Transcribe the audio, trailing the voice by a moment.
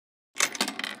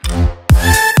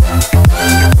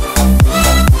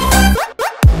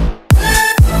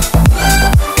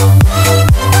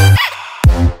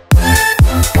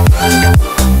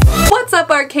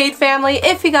arcade family.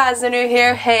 If you guys are new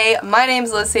here, hey, my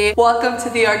name's Lyssy. Welcome to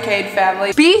the arcade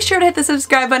family. Be sure to hit the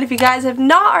subscribe button if you guys have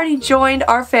not already joined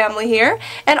our family here.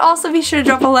 And also be sure to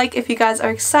drop a like if you guys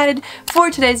are excited for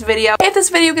today's video. If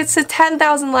this video gets to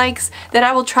 10,000 likes, then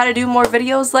I will try to do more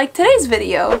videos like today's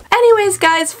video. Anyways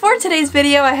guys, for today's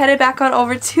video, I headed back on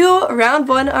over to Round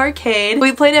 1 Arcade.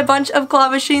 We played a bunch of claw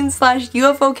machines /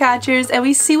 UFO catchers and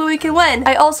we see what we can win.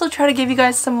 I also try to give you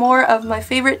guys some more of my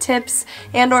favorite tips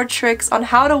and or tricks on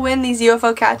how to win these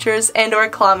UFO catchers and or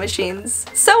claw machines.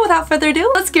 So without further ado,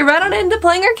 let's get right on into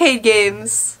playing arcade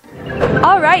games.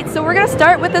 Alright, so we're gonna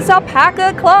start with this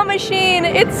alpaca claw machine.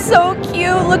 It's so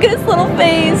cute. Look at its little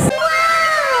face.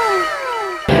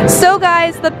 So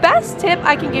guys, the best tip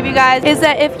I can give you guys is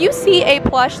that if you see a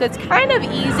plush that's kind of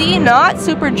easy, not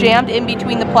super jammed in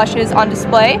between the plushes on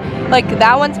display, like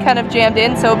that one's kind of jammed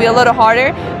in, so it'll be a little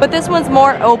harder, but this one's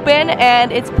more open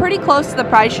and it's pretty close to the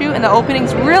prize chute and the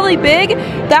opening's really big,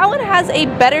 that one has a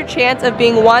better chance of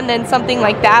being won than something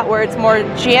like that where it's more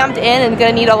jammed in and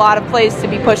gonna need a lot of plays to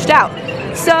be pushed out.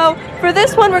 So for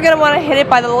this one, we're going to want to hit it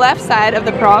by the left side of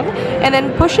the prong and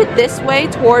then push it this way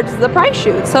towards the prize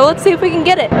chute. So let's see if we can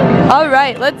get it.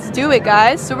 Alright, let's do it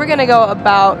guys. So we're going to go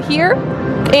about here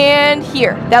and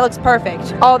here. That looks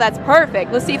perfect. Oh, that's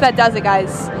perfect. Let's see if that does it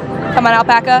guys. Come on,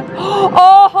 alpaca.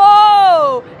 Oh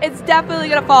ho! It's definitely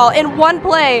going to fall in one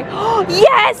play.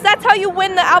 Yes! That's how you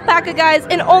win the alpaca guys,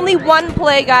 in only one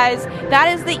play guys. That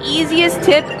is the easiest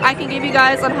tip I can give you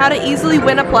guys on how to easily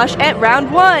win a plush at round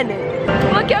 1.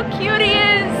 Look how cute he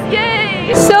is!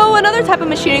 Yay! So another type of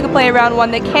machine you can play around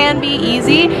 1 that can be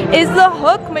easy is the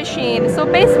hook machine. So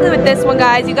basically with this one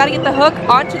guys, you gotta get the hook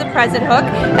onto the present hook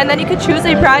and then you can choose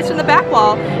a prize from the back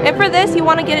wall. And for this you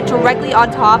want to get it directly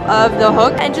on top of the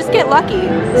hook and just get lucky.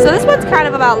 So this one's kind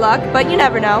of about luck, but you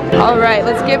never know. Alright,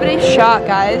 let's give it a shot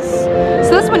guys.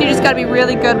 So this one you just gotta be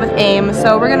really good with aim.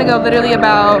 So we're gonna go literally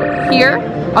about here.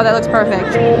 Oh, that looks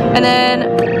perfect. And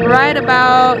then right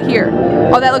about here.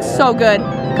 Oh, that looks so good.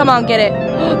 Come on, get it.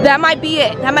 That might be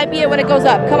it. That might be it when it goes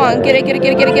up. Come on, get it, get it,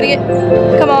 get it, get it, get it, get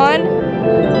it. Come on.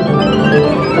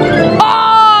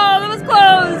 Oh, that was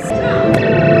close.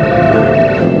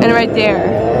 And right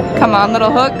there. Come on,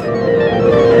 little hook.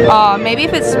 Oh, maybe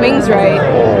if it swings right.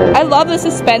 I love the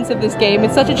suspense of this game.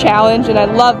 It's such a challenge, and I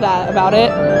love that about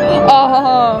it.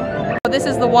 Oh, this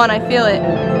is the one. I feel it.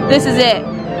 This is it.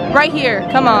 Right here,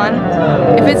 come on.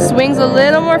 If it swings a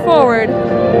little more forward.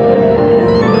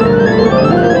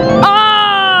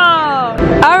 Oh!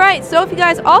 Alright, so if you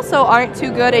guys also aren't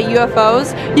too good at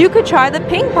UFOs, you could try the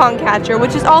ping pong catcher,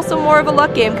 which is also more of a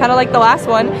luck game, kind of like the last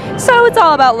one. So it's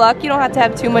all about luck. You don't have to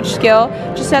have too much skill.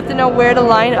 Just have to know where to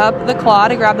line up the claw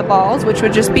to grab the balls, which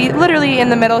would just be literally in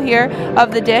the middle here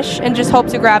of the dish, and just hope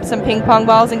to grab some ping pong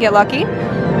balls and get lucky.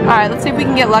 Alright, let's see if we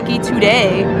can get lucky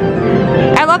today.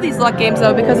 I love these luck games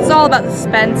though because it's all about the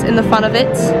suspense and the fun of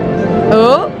it.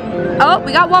 Oh,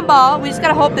 we got one ball. We just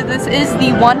gotta hope that this is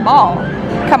the one ball.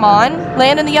 Come on,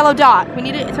 land in the yellow dot. We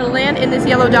need it to land in this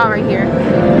yellow dot right here.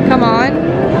 Come on.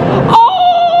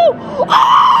 Oh!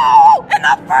 Oh! In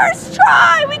the first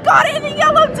try, we got it in the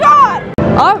yellow dot.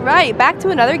 Alright, back to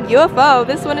another UFO.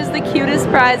 This one is the cutest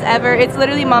prize ever. It's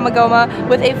literally Mama Goma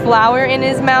with a flower in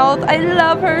his mouth. I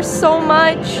love her so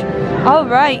much.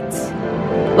 Alright,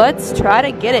 let's try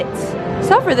to get it.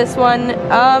 So for this one,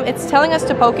 it's telling us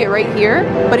to poke it right here,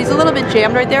 but he's a little bit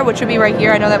jammed right there, which would be right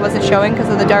here. I know that wasn't showing because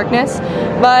of the darkness,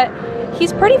 but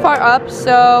he's pretty far up,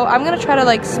 so I'm going to try to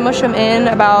like smush him in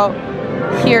about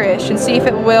here-ish and see if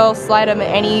it will slide him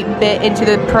any bit into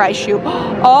the prize chute.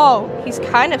 Oh, he's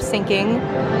kind of sinking.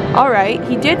 Alright,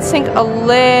 he did sink a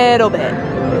little bit.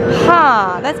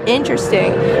 Huh, that's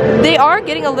interesting. They are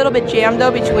getting a little bit jammed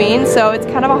though between, so it's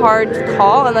kind of a hard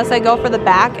call unless I go for the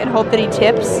back and hope that he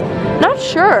tips. Not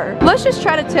sure. Let's just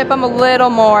try to tip him a little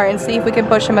more and see if we can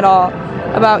push him at all.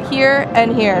 About here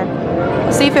and here.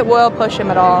 Let's see if it will push him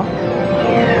at all.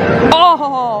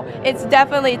 Oh, it's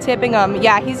definitely tipping him.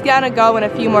 Yeah, he's gonna go in a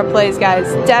few more plays,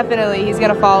 guys. Definitely, he's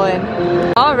gonna fall in.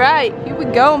 Alright, here we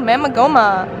go, Mama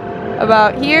Goma.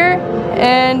 About here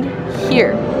and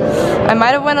here. I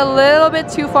might have went a little bit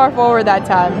too far forward that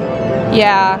time.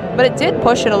 Yeah, but it did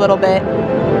push it a little bit.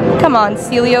 Come on,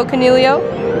 Celio Canelio.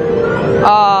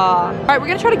 Alright, we're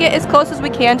gonna try to get as close as we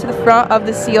can to the front of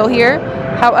the seal here.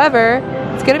 However,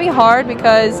 it's gonna be hard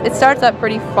because it starts up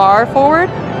pretty far forward.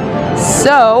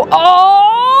 So,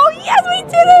 oh, yes, we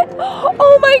did it!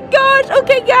 Oh my gosh,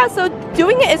 okay, yeah, so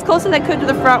doing it as close as I could to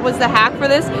the front was the hack for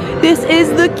this. This is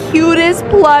the cutest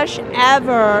plush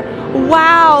ever.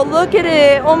 Wow, look at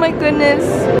it, oh my goodness.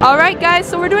 Alright guys,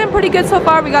 so we're doing pretty good so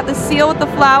far. We got the seal with the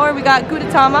flower, we got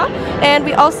Gudetama, and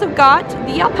we also got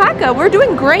the alpaca. We're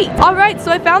doing great. Alright, so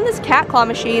I found this cat claw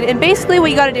machine, and basically what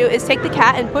you gotta do is take the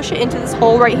cat and push it into this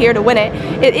hole right here to win it.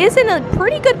 It is in a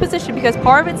pretty good position because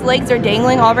part of its legs are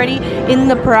dangling already in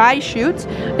the prize chute.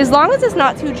 As long as it's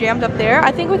not too jammed up there,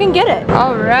 I think we can get it.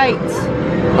 Alright,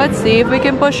 let's see if we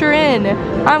can push her in.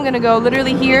 I'm gonna go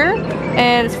literally here,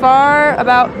 and as far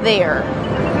about there.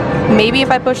 Maybe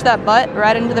if I push that butt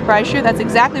right into the prize chute, that's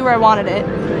exactly where I wanted it.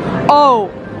 Oh,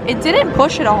 it didn't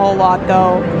push it a whole lot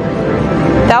though.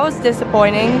 That was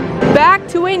disappointing. Back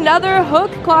to another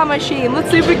hook claw machine. Let's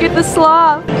see if we get the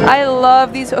sloth. I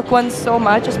love these hook ones so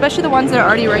much, especially the ones that are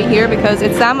already right here because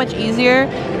it's that much easier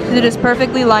to just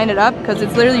perfectly line it up because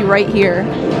it's literally right here.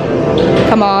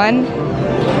 Come on.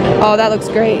 Oh, that looks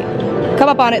great. Come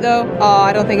up on it though. Oh,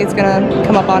 I don't think it's gonna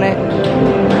come up on it.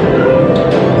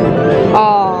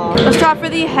 Oh, let's try for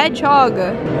the hedgehog.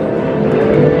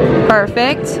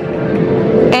 Perfect.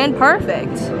 And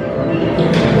perfect.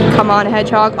 Come on,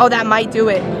 hedgehog. Oh, that might do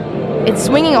it. It's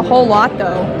swinging a whole lot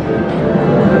though.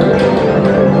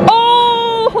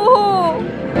 Oh!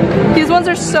 These ones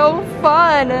are so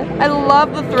fun. I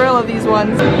love the thrill of these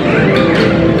ones.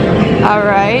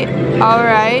 Alright.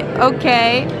 Alright.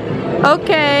 Okay.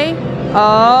 Okay.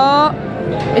 Oh.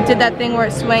 It did that thing where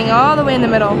it swung all the way in the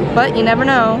middle. But you never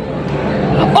know.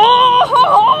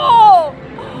 Oh!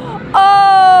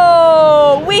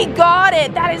 Oh! We got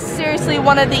it! That is seriously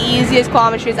one of the easiest claw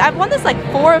machines. I've won this like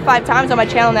 4 or 5 times on my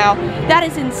channel now. That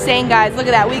is insane, guys. Look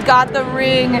at that. We got the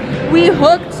ring. We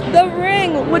hooked the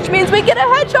ring, which means we get a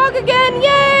hedgehog again.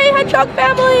 Yay! Hedgehog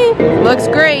family! Looks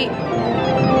great.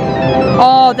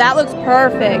 Oh, that looks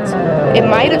perfect. It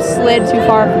might have slid too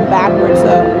far backwards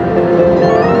though.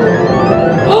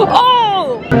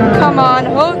 Oh! Come on,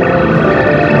 hook.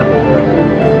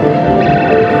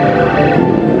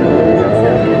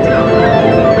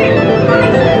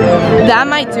 That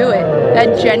might do it.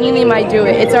 That genuinely might do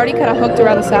it. It's already kind of hooked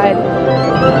around the side.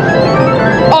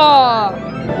 Oh,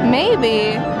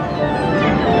 maybe.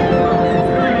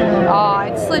 Oh,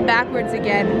 it slid backwards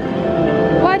again.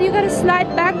 Why do you gotta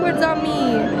slide backwards on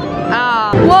me?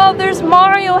 Ah. Well, there's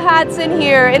Mario hats in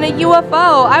here in a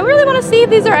UFO. I really want to see if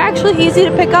these are actually easy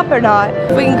to pick up or not.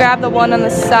 If we can grab the one on the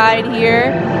side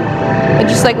here and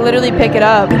just like literally pick it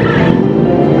up.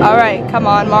 Alright, come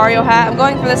on, Mario hat. I'm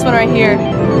going for this one right here.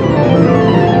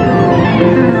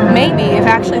 Maybe if it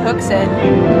actually hooks it.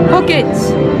 Hook it!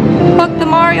 Hook the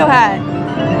Mario hat.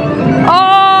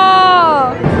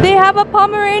 Oh! They have a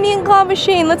Pomeranian claw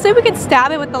machine. Let's see if we can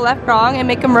stab it with the left prong and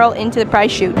make him roll into the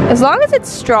prize chute. As long as it's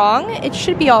strong, it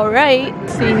should be alright.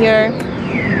 Let's see here.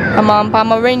 Come on,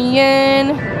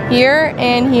 Pomeranian. Here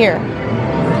and here.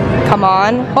 Come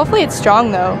on. Hopefully it's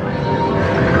strong though.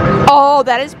 Oh,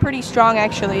 that is pretty strong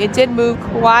actually. It did move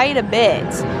quite a bit.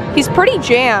 He's pretty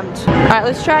jammed. Alright,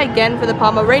 let's try again for the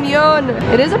Pomeranian.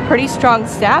 It is a pretty strong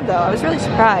stab though. I was really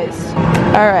surprised.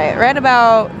 Alright, right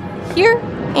about here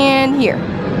and here.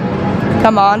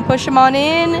 Come on, push him on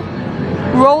in.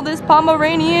 Roll this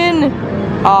Pomeranian.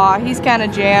 Aw, he's kind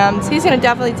of jammed. He's gonna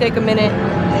definitely take a minute.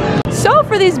 So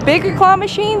for these bigger claw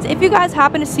machines, if you guys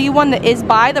happen to see one that is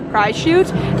by the prize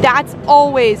chute, that's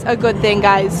always a good thing,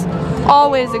 guys.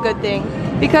 Always a good thing.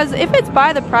 Because if it's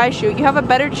by the prize chute, you have a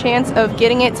better chance of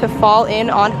getting it to fall in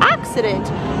on accident.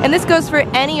 And this goes for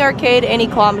any arcade, any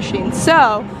claw machine.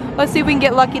 So let's see if we can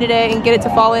get lucky today and get it to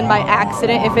fall in by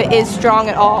accident if it is strong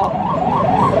at all.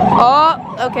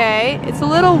 Oh, okay. It's a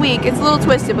little weak. It's a little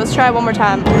twisted. Let's try it one more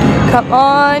time. Come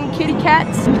on, kitty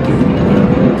cats.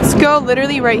 Let's go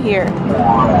literally right here.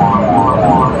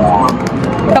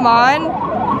 Come on.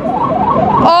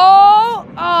 Oh,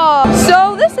 oh.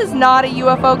 So this is not a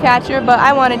UFO catcher, but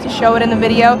I wanted to show it in the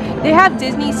video. They have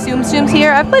Disney Tsum Tsums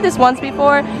here. I've played this once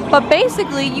before, but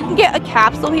basically you can get a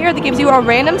capsule here that gives you a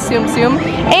random Tsum Tsum,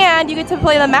 and you get to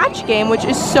play the match game, which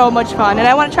is so much fun, and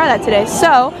I want to try that today.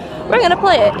 So we're gonna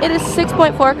play it. It is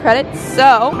 6.4 credits,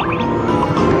 so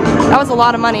that was a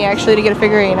lot of money actually to get a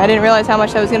figurine. I didn't realize how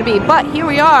much that was gonna be, but here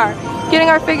we are, getting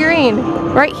our figurine.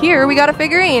 Right here, we got a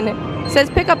figurine. It says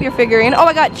pick up your figurine. Oh,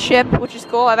 I got Chip, which is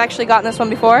cool. I've actually gotten this one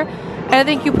before. And I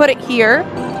think you put it here.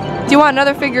 Do you want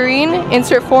another figurine?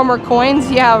 Insert 4 more coins?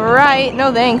 Yeah, right.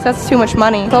 No thanks, that's too much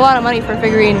money. It's a lot of money for a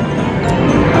figurine.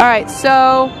 Alright,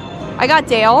 so I got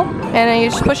Dale, and then you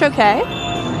just push OK.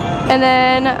 And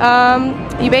then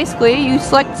you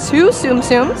select 2 Tsum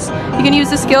Tsums. You can use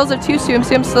the skills of 2 Tsum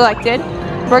Tsums selected.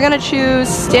 We're gonna choose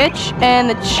Stitch and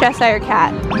the Cheshire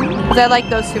Cat, because I like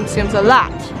those Tsum Tsums a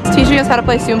lot. It's teaching us how to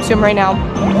play Tsum Tsum right now.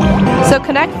 So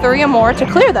connect 3 or more to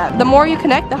clear them. The more you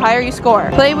connect, the higher you score.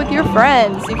 Play with your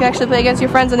friends. You can actually play against your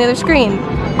friends on the other screen.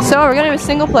 So we're gonna do a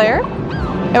single player,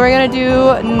 and we're gonna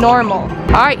do normal.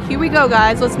 All right, here we go,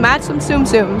 guys. Let's match some Tsum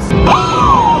Tsums.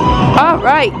 All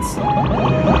right.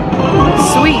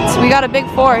 Sweet. We got a big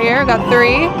 4 here. Got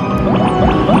 3.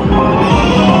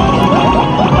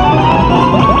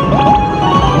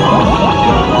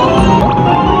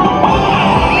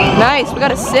 Nice. We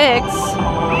got a 6.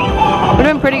 We're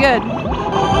doing pretty good.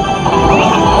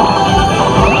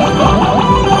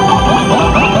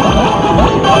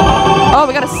 Oh,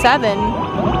 we got a 7.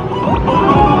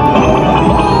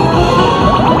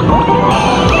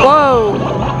 Whoa.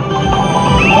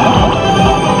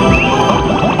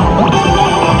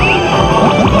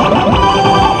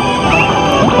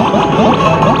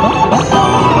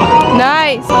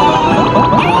 Nice.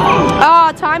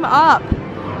 Oh, time up.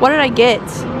 What did I get?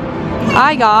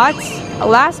 I got a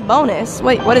last bonus.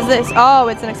 Wait, what is this? Oh,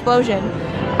 it's an explosion.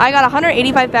 I got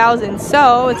 185,000,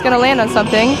 so it's gonna land on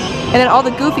something, and then all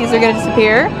the goofies are gonna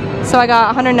disappear. So I got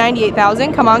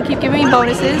 198,000. Come on, keep giving me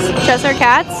bonuses. Cheshire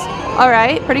Cats. All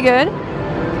right, pretty good.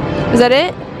 Is that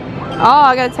it? Oh,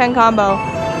 I got a 10 combo.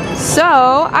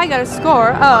 So I got a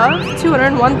score of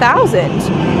 201,000.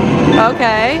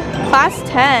 Okay, class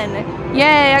 10.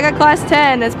 Yay, I got class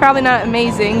 10. It's probably not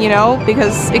amazing, you know,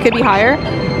 because it could be higher.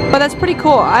 But that's pretty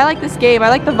cool. I like this game. I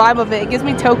like the vibe of it. It gives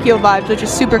me Tokyo vibes, which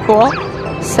is super cool.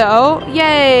 So,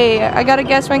 yay! I got a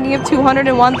guess ranking of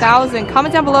 201,000.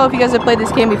 Comment down below if you guys have played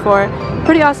this game before.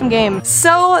 Pretty awesome game.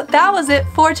 So, that was it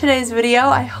for today's video.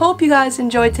 I hope you guys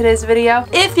enjoyed today's video.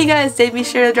 If you guys did, be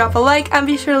sure to drop a like and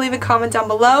be sure to leave a comment down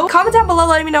below. Comment down below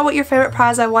letting me know what your favorite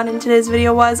prize I won in today's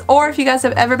video was, or if you guys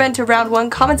have ever been to round 1,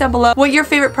 comment down below what your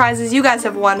favorite prizes you guys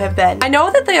have won have been. I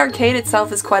know that the arcade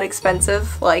itself is quite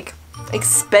expensive, like,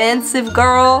 expensive,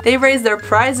 girl. They raised their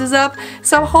prizes up,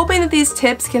 so I'm hoping that these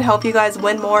tips can help you guys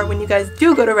win more when you guys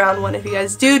do go to round 1, if you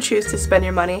guys do choose to spend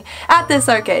your money at this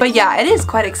arcade. But yeah, it is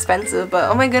quite expensive,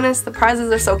 but oh my goodness, the prizes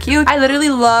are so cute. I literally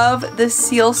love this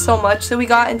seal so much that we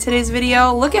got in today's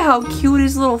video. Look at how cute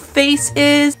his little face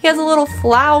is. He has a little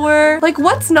flower. Like,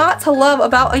 what's not to love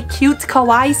about a cute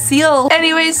kawaii seal?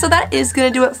 Anyways, so that is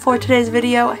gonna do it for today's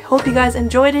video. I hope you guys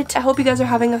enjoyed it. I hope you guys are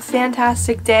having a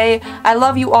fantastic day. I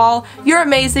love you all. You're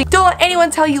amazing. Don't let anyone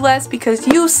tell you less because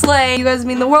you slay. You guys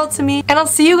mean the world to me. And I'll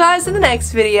see you guys in the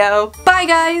next video. Bye,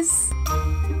 guys!